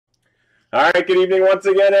All right, good evening once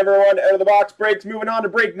again, everyone. Out of the box breaks. Moving on to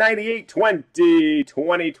break 98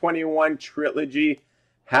 2021 Trilogy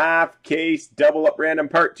half case double up random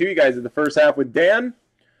part 2. You guys are the first half with Dan.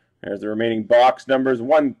 There's the remaining box numbers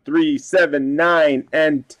 1, 3, 7, 9,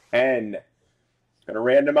 and 10. Going to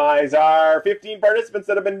randomize our 15 participants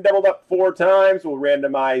that have been doubled up 4 times. We'll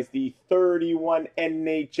randomize the 31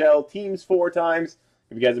 NHL teams 4 times.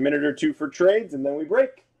 Give you guys a minute or two for trades, and then we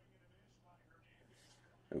break.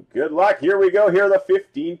 Good luck. Here we go. Here are the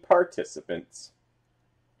 15 participants.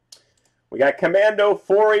 We got Commando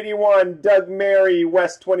 481, Doug Mary,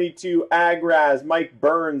 West 22, Agraz, Mike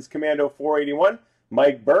Burns, Commando 481,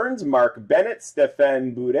 Mike Burns, Mark Bennett,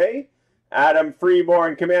 Stéphane Boudet, Adam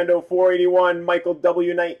Freeborn, Commando 481, Michael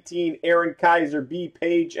W19, Aaron Kaiser, B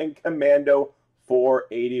Page, and Commando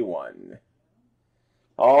 481.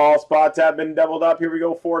 All spots have been doubled up. Here we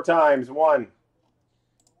go 4 times. 1,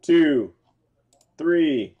 2,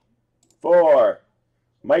 3, 4.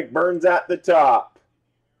 Mike Burns at the top.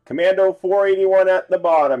 Commando 481 at the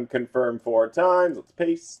bottom. Confirm 4 times. Let's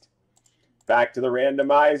paste. Back to the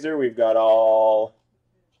randomizer. We've got all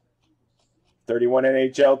 31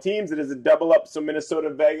 NHL teams. It is a double up, so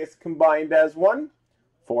Minnesota, Vegas combined as 1.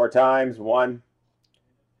 4 times. 1,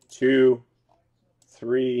 2,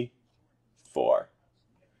 3, 4.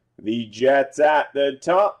 The Jets at the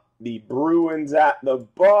top. The Bruins at the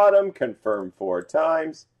bottom. Confirm 4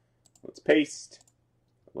 times. Let's paste.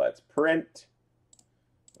 Let's print.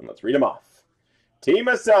 And let's read them off. Team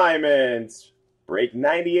assignments. Break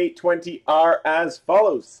 98-20 are as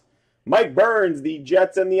follows. Mike Burns, the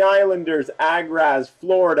Jets and the Islanders. Agraz,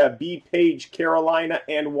 Florida. B Page, Carolina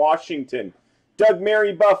and Washington. Doug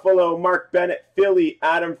Mary, Buffalo. Mark Bennett, Philly.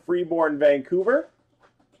 Adam Freeborn, Vancouver.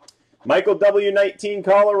 Michael W19,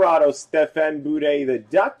 Colorado. Stéphane Boudet, the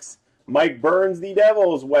Ducks. Mike Burns, the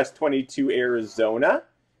Devils. West 22, Arizona.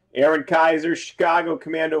 Aaron Kaiser, Chicago.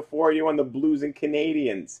 Commando 481, the Blues and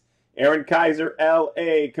Canadiens. Aaron Kaiser,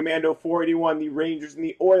 LA. Commando 481, the Rangers and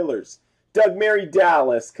the Oilers. Doug Mary,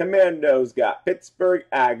 Dallas. Commandos got Pittsburgh.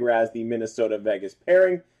 Agraz, the Minnesota Vegas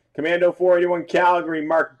pairing. Commando 481, Calgary.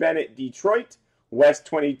 Mark Bennett, Detroit. West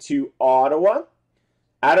 22, Ottawa.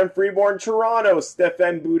 Adam Freeborn, Toronto.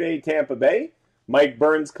 Stéphane Boudet, Tampa Bay. Mike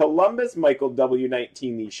Burns, Columbus. Michael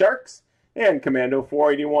W19, the Sharks. And Commando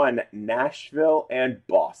 481, Nashville and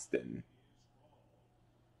Boston.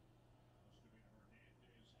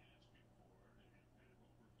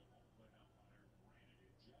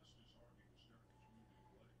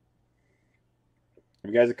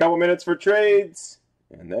 Give you guys a couple minutes for trades,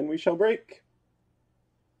 and then we shall break.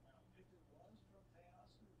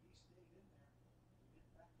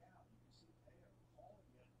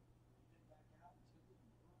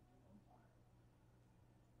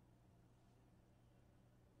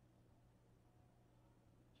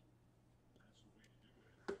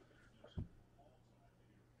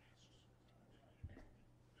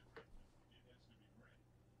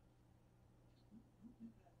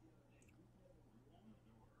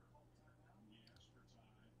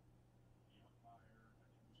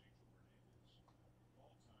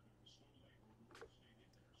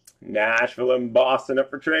 Nashville and Boston up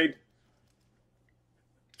for trade.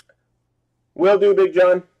 Will do, Big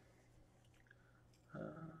John.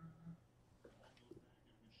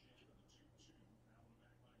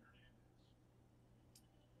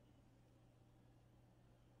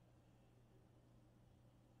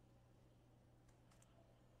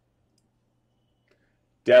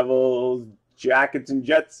 Devils, Jackets, and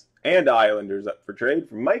Jets, and Islanders up for trade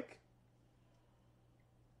from Mike.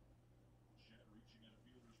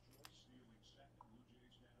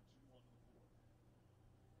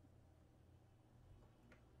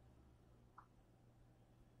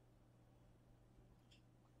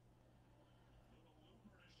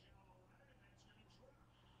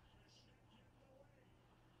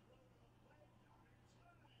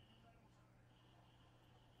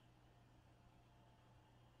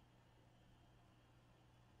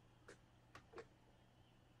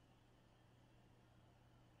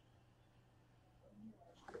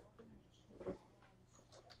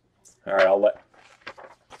 All right, I'll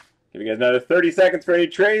give you guys another 30 seconds for any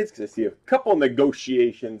trades because I see a couple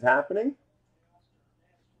negotiations happening.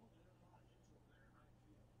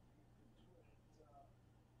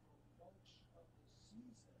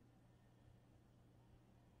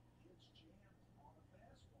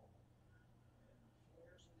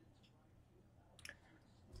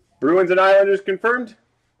 Bruins and Islanders confirmed.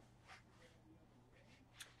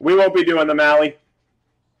 We won't be doing the Mally.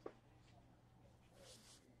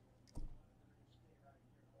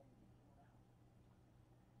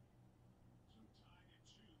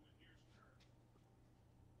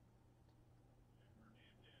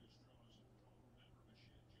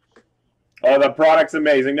 Oh, the product's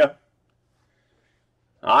amazing. No,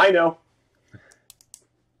 I know.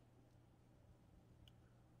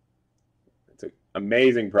 It's an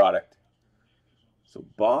amazing product. So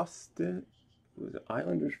Boston, was it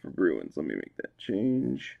Islanders for Bruins? Let me make that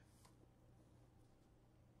change.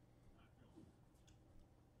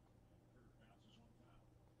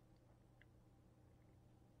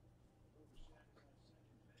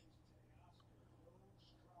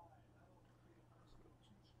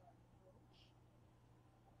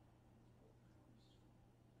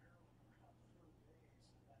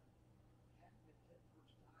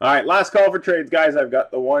 All right, last call for trades, guys. I've got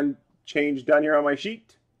the one change done here on my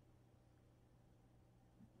sheet.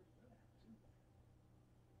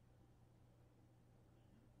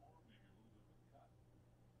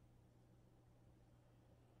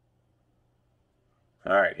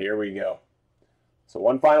 All right, here we go. So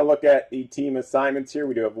one final look at the team assignments here.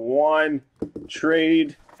 We do have one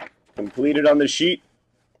trade completed on the sheet.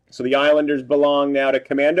 So the Islanders belong now to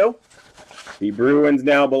Commando. The Bruins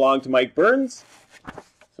now belong to Mike Burns.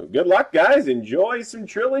 So good luck, guys. Enjoy some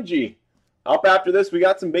Trilogy. Up after this, we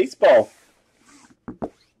got some baseball.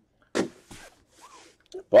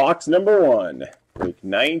 Box number 1, break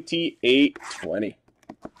 9820.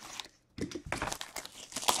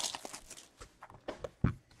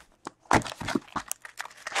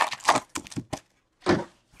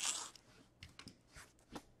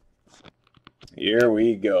 Here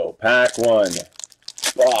we go. Pack 1,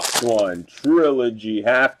 box 1, Trilogy,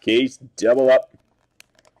 half case, double up.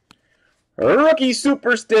 Rookie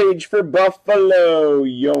Super Stage for Buffalo,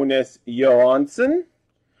 Jonas Johansson.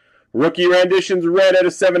 Rookie Renditions red out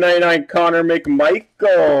of 799, Connor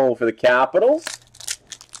McMichael for the Capitals.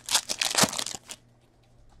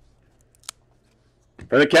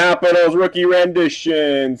 For the Capitals, Rookie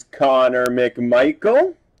Renditions, Connor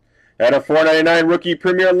McMichael. Out of 499, Rookie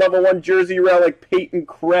Premier Level 1 Jersey Relic, Peyton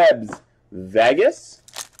Krebs, Vegas.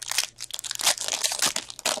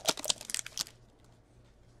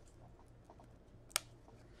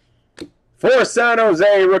 For San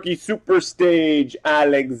Jose, Rookie Super Stage,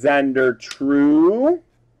 Alexander True.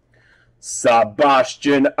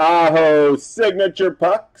 Sebastian Aho, Signature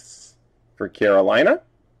Pucks for Carolina.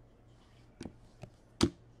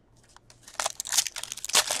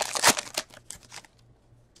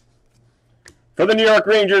 For the New York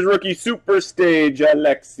Rangers, Rookie Super Stage,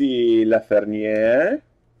 Alexis Lafreniere.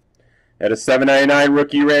 At a 799,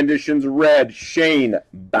 Rookie Renditions red, Shane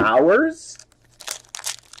Bowers.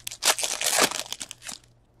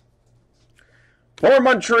 For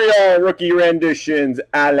Montreal, Rookie Renditions,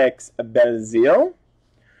 Alex Belzile.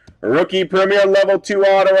 Rookie Premier Level 2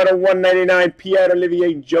 Auto at a 199,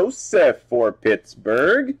 Pierre-Olivier Joseph for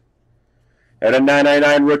Pittsburgh. At a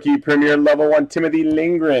 999, Rookie Premier Level 1, Timothy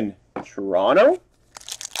Lindgren, Toronto.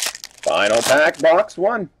 Final pack, box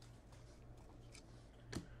 1.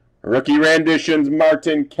 Rookie Renditions,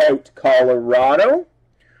 Martin Kaut, Colorado.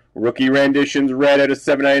 Rookie Renditions red at a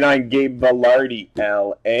 799, Gabe Vilardi,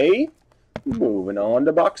 LA. Moving on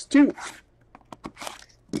to box 2.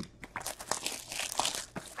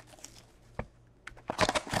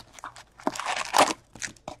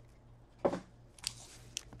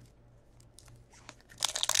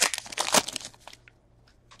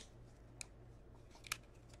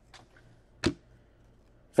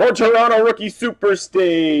 For Toronto, Rookie Super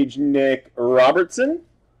Stage, Nick Robertson.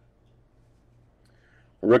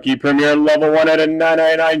 Rookie Premier Level 1 at a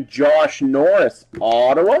 999, Josh Norris,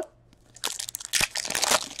 Ottawa.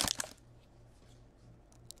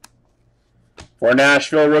 For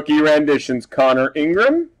Nashville, Rookie Renditions, Connor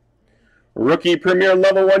Ingram. Rookie Premier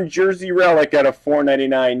Level 1 Jersey Relic at a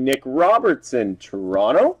 499, Nick Robertson,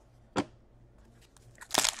 Toronto.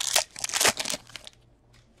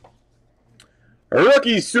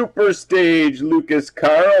 Rookie Super Stage, Lucas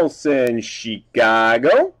Carlson,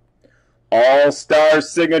 Chicago. All-Star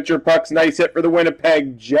Signature Pucks, nice hit for the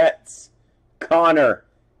Winnipeg Jets, Connor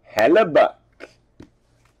Hellebuck.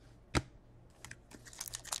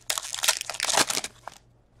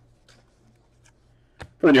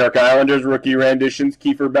 For the New York Islanders, Rookie Renditions,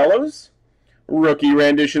 Kiefer Bellows. Rookie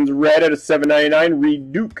Renditions red at a 799,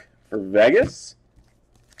 Reed Duke for Vegas.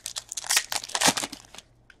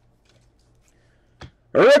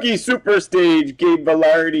 Rookie Super Stage, Gabe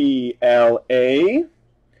Vilardi, LA.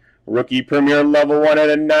 Rookie Premier Level 1 at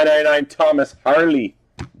a 999, Thomas Harley,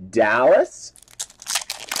 Dallas.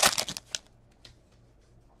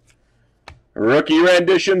 Rookie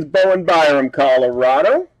Renditions, Bowen Byram,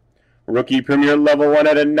 Colorado. Rookie Premier Level 1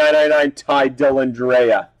 at a 999, Ty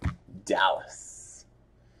Dellandrea, Dallas.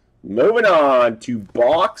 Moving on to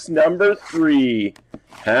box number 3.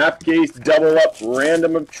 Half case double up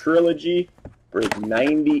random of Trilogy. Break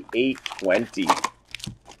 9820.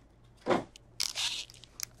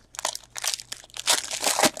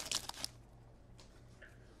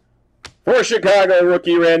 For Chicago,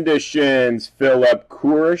 rookie renditions, Philip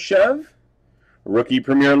Kurashev. Rookie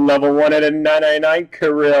Premier Level 1 at a 999,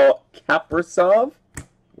 Kirill Kaprizov.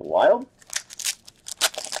 Wild.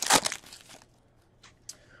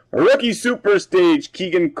 Rookie Super Stage,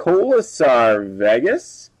 Keegan Colasar,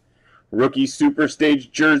 Vegas. Rookie Super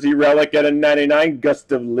Stage Jersey Relic at a 99,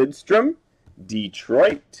 Gustav Lidstrom,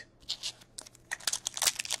 Detroit.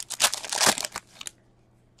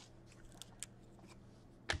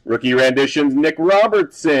 Rookie renditions, Nick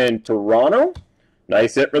Robertson, Toronto.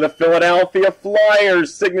 Nice hit for the Philadelphia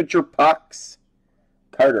Flyers, signature pucks,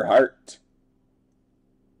 Carter Hart.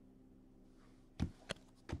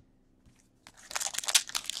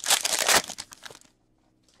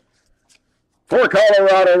 For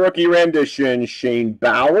Colorado, rookie rendition, Shane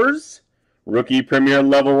Bowers. Rookie Premier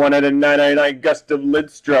Level 1 at a 999, Gustav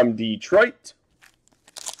Lidstrom, Detroit.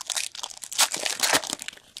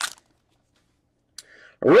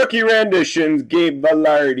 Rookie renditions, Gabe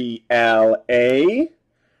Velarde, LA.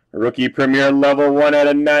 Rookie Premier Level 1 at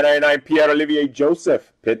a 999, Pierre-Olivier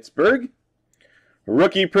Joseph, Pittsburgh.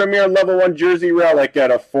 Rookie Premier Level 1 Jersey Relic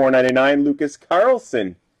at a 499, Lucas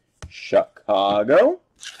Carlson, Chicago.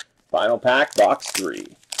 Final pack, box 3.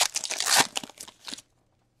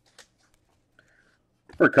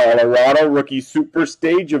 For Colorado, rookie Super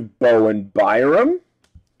Stage of Bowen Byram.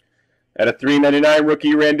 At a 399,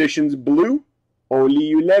 rookie renditions blue,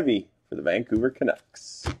 Oli Ulevi for the Vancouver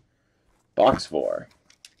Canucks. Box 4.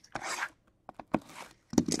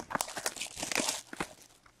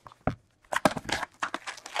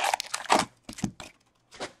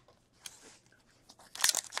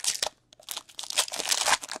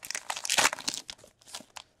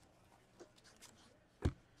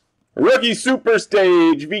 Rookie Super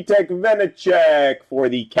Stage, Vitek Vanacek for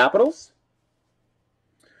the Capitals.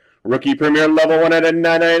 Rookie Premier Level 1 at a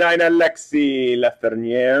 999, Alexis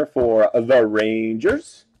Lafreniere for the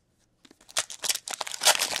Rangers.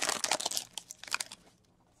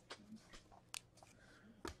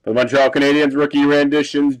 For the Montreal Canadiens, rookie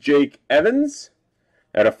renditions, Jake Evans.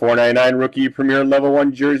 At a 499, rookie Premier Level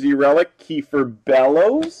 1 Jersey Relic, Kiefer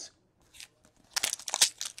Bellows.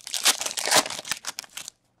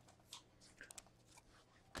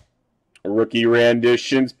 Rookie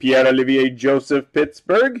renditions, Pierre-Olivier Joseph,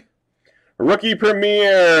 Pittsburgh. Rookie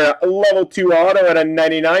Premier Level 2 Auto at a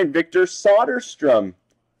 99, Victor Soderstrom,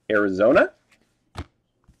 Arizona.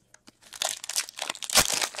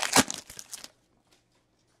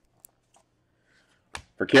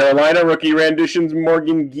 For Carolina, rookie renditions,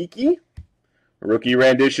 Morgan Geekie. Rookie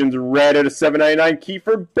renditions, red at a 799,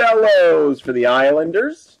 Kiefer Bellows for the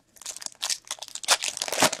Islanders.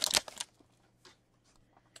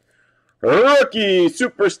 Rookie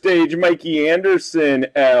Super Stage, Mikey Anderson,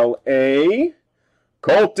 L.A.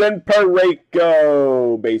 Colton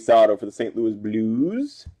Parayko, base auto for the St. Louis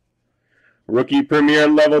Blues. Rookie Premier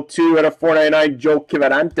Level 2 at a 499, Joe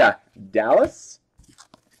Kiviranta, Dallas.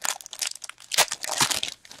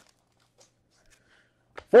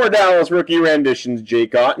 For Dallas, rookie renditions,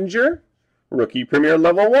 Jake Ottinger. Rookie Premier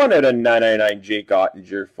Level 1 at a 999, Jake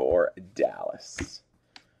Ottinger for Dallas.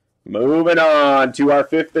 Moving on to our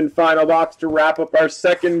 5th and final box to wrap up our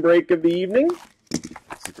second break of the evening.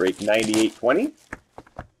 This is break 9820.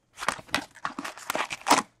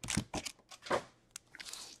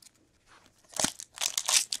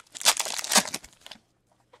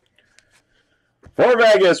 For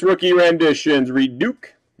Vegas, rookie renditions, Reed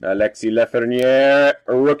Duke, Alexis Lafreniere,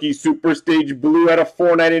 a rookie Super Stage Blue at a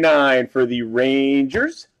 499 for the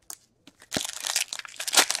Rangers.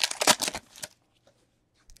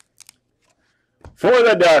 For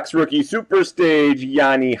the Ducks, rookie Super Stage,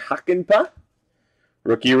 Yanni Hakanpää.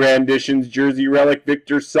 Rookie renditions, Jersey Relic,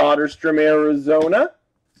 Victor Soderstrom, Arizona.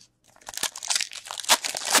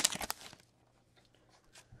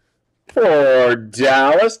 For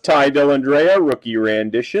Dallas, Ty Dellandrea, rookie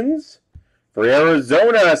renditions. For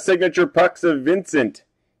Arizona, signature pucks of Vincent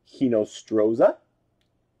Hinostroza.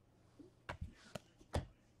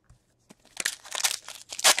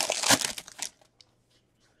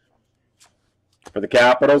 For the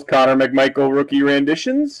Capitals, Connor McMichael, rookie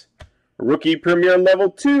renditions. Rookie Premier Level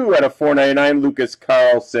 2 at a 499, Lucas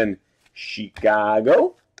Carlson,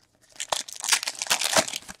 Chicago.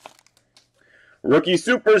 Rookie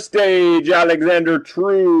Super Stage, Alexander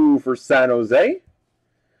True for San Jose.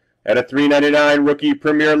 At a 399, rookie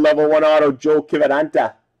Premier Level 1 Auto, Joe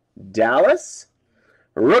Kiviranta, Dallas.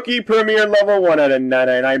 Rookie Premier Level 1 at a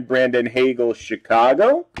 999, Brandon Hagel,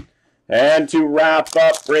 Chicago. And to wrap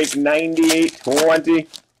up break 98-20,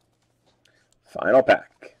 final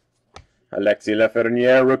pack. Alexis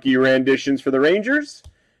Lafreniere rookie renditions for the Rangers.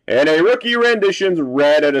 And a rookie renditions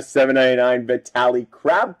red out of 799 Vitaly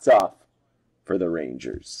Kravtsov for the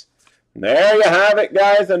Rangers. And there you have it,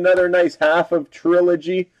 guys. Another nice half of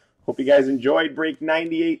Trilogy. Hope you guys enjoyed break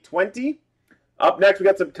 98-20. Up next, we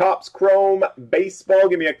got some Topps Chrome Baseball.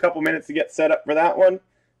 Give me a couple minutes to get set up for that one.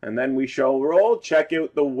 And then we shall roll. Check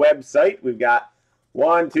out the website. We've got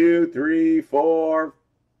 1, 2, 3, 4,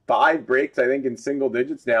 5 breaks, I think, in single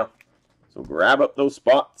digits now. So grab up those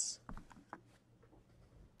spots.